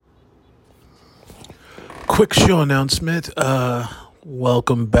Quick show announcement.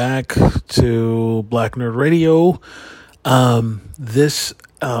 Welcome back to Black Nerd Radio. If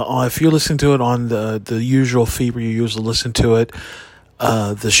you listen to it on the usual feed where you usually listen to it,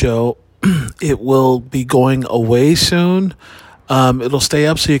 the show, it will be going away soon. It'll stay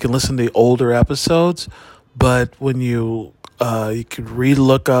up so you can listen to the older episodes, but when you could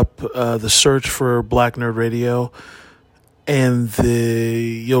look up the search for Black Nerd Radio, and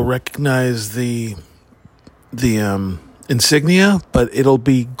you'll recognize the insignia, but it'll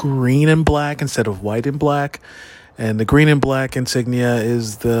be green and black instead of white and black. And the green and black insignia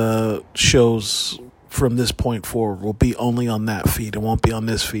is the shows from this point forward will be only on that feed. It won't be on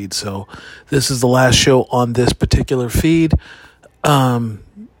this feed. So this is the last show on this particular feed. Sorry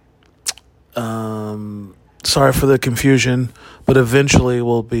for the confusion, but eventually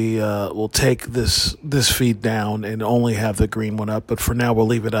we'll take this feed down and only have the green one up. But for now, we'll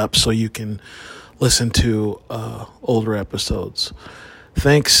leave it up so you can listen to older episodes.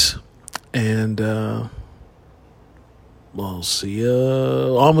 Thanks, and we'll see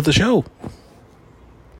you on with the show.